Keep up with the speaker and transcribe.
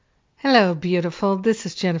Hello, beautiful. This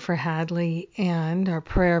is Jennifer Hadley, and our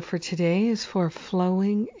prayer for today is for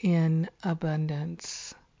flowing in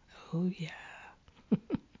abundance. Oh, yeah.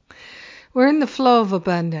 We're in the flow of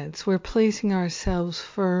abundance. We're placing ourselves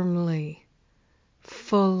firmly,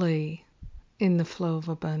 fully in the flow of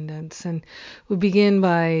abundance. And we begin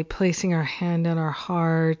by placing our hand on our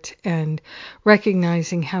heart and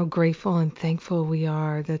recognizing how grateful and thankful we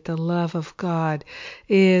are that the love of God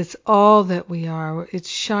is all that we are. It's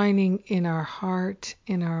shining in our heart,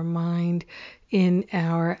 in our mind, in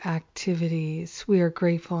our activities. We are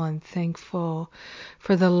grateful and thankful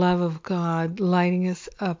for the love of God lighting us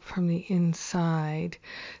up from the inside.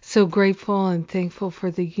 So grateful and thankful for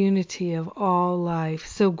the unity of all life.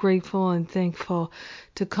 So grateful and thankful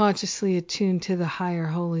to consciously attune to the higher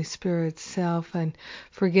Holy Spirit self and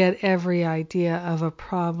forget every idea of a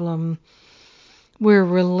problem. We're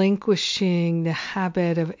relinquishing the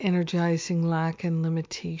habit of energizing lack and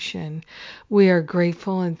limitation. We are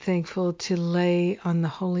grateful and thankful to lay on the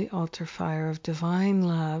holy altar fire of divine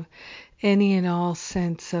love any and all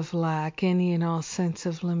sense of lack, any and all sense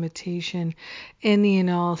of limitation, any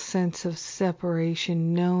and all sense of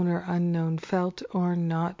separation, known or unknown, felt or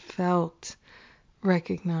not felt,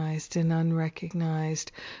 recognized and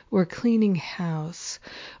unrecognized. We're cleaning house.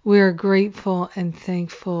 We're grateful and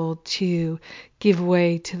thankful to give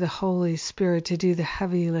way to the Holy Spirit to do the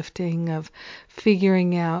heavy lifting of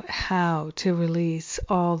figuring out how to release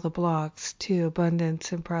all the blocks to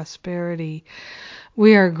abundance and prosperity.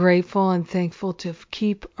 We are grateful and thankful to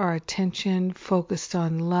keep our attention focused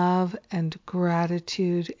on love and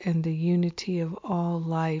gratitude and the unity of all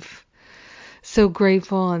life. So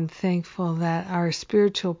grateful and thankful that our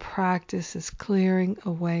spiritual practice is clearing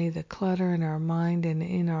away the clutter in our mind and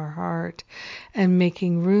in our heart and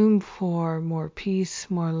making room for more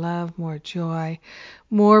peace, more love, more joy,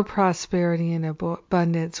 more prosperity and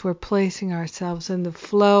abundance. We're placing ourselves in the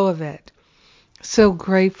flow of it. So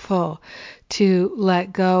grateful to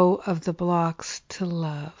let go of the blocks to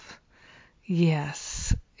love.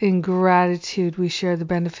 Yes. In gratitude, we share the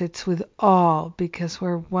benefits with all because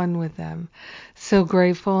we're one with them. So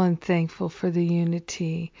grateful and thankful for the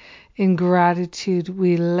unity. In gratitude,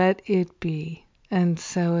 we let it be. And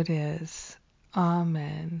so it is.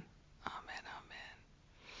 Amen.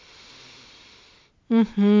 Amen.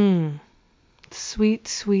 Amen. Sweet,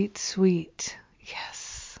 sweet, sweet.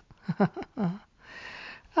 Yes.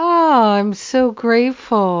 I'm so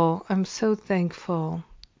grateful. I'm so thankful.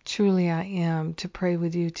 Truly I am to pray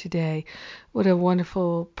with you today. What a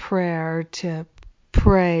wonderful prayer to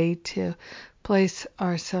pray, to place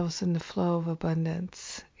ourselves in the flow of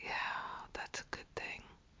abundance. Yeah, that's a good thing.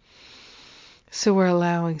 So we're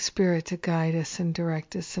allowing Spirit to guide us and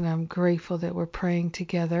direct us, and I'm grateful that we're praying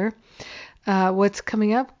together. What's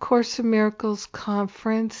coming up? Course in Miracles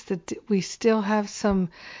Conference. We still have some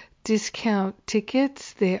discount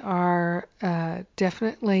tickets. They are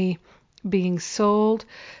definitely being sold,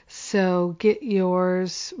 so get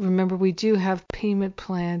yours. Remember, we do have payment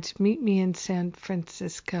plans. Meet me in San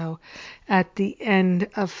Francisco at the end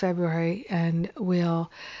of February, and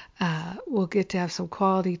we'll get to have some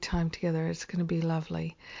quality time together. It's going to be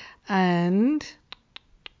lovely. And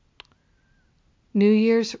New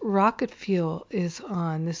Year's Rocket Fuel is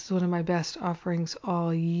on. This is one of my best offerings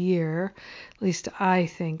all year. At least I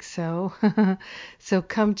think so. So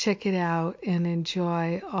come check it out and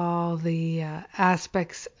enjoy all the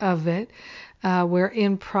aspects of it. We're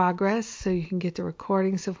in progress, so you can get the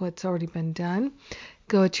recordings of what's already been done.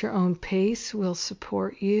 Go at your own pace. We'll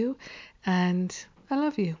support you. And I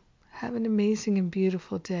love you. Have an amazing and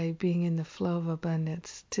beautiful day being in the flow of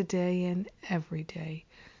abundance today and every day.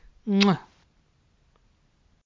 Mwah.